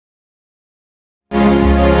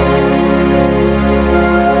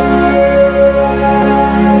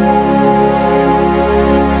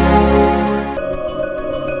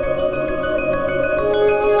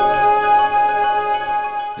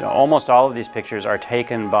Almost all of these pictures are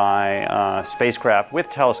taken by spacecraft with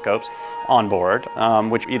telescopes on board,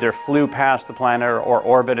 which either flew past the planet or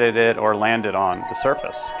orbited it or landed on the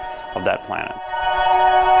surface of that planet.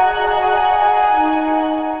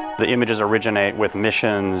 The images originate with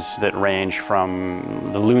missions that range from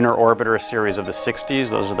the Lunar Orbiter series of the 60s,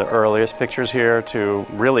 those are the earliest pictures here, to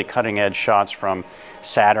really cutting-edge shots from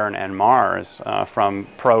Saturn and Mars from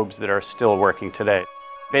probes that are still working today.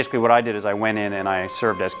 Basically what I did is I went in and I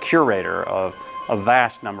served as curator of a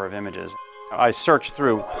vast number of images. I searched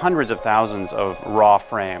through hundreds of thousands of raw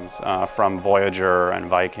frames from Voyager and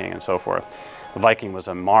Viking and so forth. The Viking was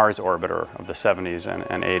a Mars orbiter of the 70s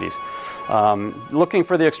and 80s. Looking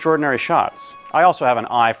for the extraordinary shots. I also have an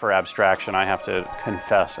eye for abstraction, I have to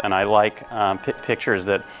confess, and I like pictures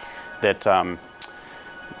that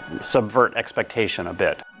subvert expectation a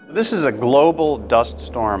bit. This is a global dust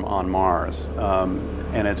storm on Mars,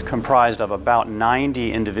 and it's comprised of about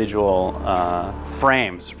 90 individual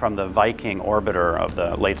frames from the Viking orbiter of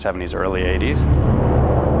the late 70s, early 80s.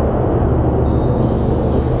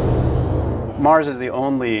 Mars is the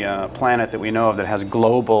only planet that we know of that has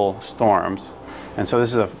global storms, and so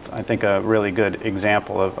this is, I think, a really good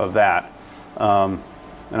example of that. And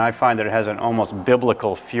I find that it has an almost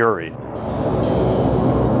biblical fury.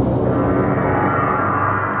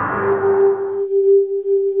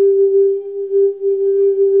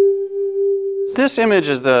 This image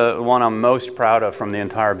is the one I'm most proud of from the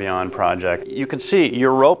entire Beyond project. You can see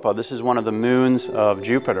Europa, this is one of the moons of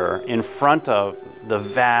Jupiter, in front of the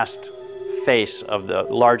vast face of the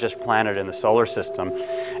largest planet in the solar system.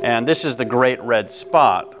 And this is the Great Red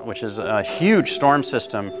Spot, which is a huge storm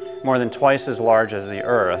system, more than twice as large as the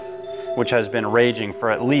Earth, which has been raging for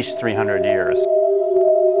at least 300 years.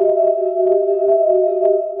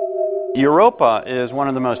 Europa is one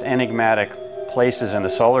of the most enigmatic places in the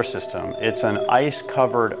solar system. It's an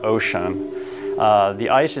ice-covered ocean. The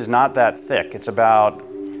ice is not that thick. It's about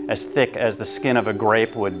as thick as the skin of a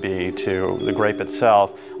grape would be to the grape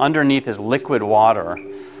itself. Underneath is liquid water,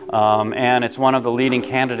 and it's one of the leading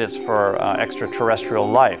candidates for extraterrestrial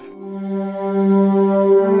life.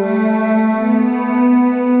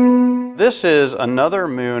 This is another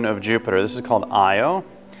moon of Jupiter. This is called Io,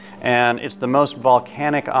 and it's the most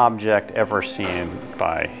volcanic object ever seen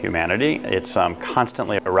by humanity. It's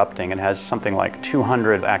constantly erupting and has something like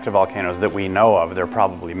 200 active volcanoes that we know of. There are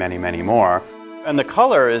probably many, many more. And the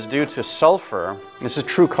color is due to sulfur. This is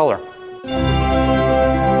true color.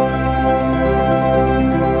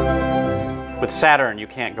 With Saturn, you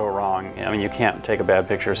can't go wrong. I mean, you can't take a bad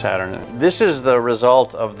picture of Saturn. This is the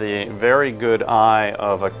result of the very good eye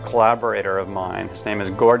of a collaborator of mine. His name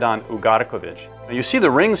is Gordan Ugarikovich. You see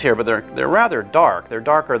the rings here, but they're rather dark. They're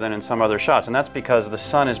darker than in some other shots, and that's because the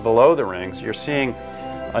sun is below the rings. You're seeing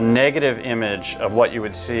a negative image of what you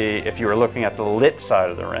would see if you were looking at the lit side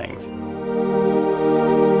of the rings.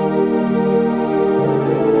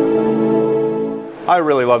 I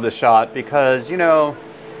really love this shot because, you know,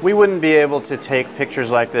 we wouldn't be able to take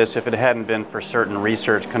pictures like this if it hadn't been for certain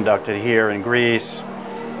research conducted here in Greece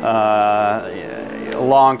a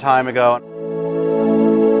long time ago.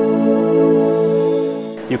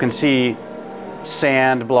 You can see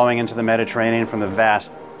sand blowing into the Mediterranean from the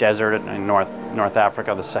vast desert in North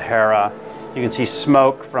Africa, the Sahara. You can see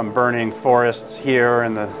smoke from burning forests here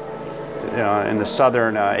in the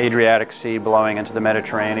southern Adriatic Sea blowing into the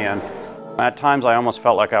Mediterranean. At times I almost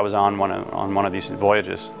felt like I was on one of these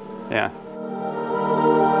voyages. Yeah.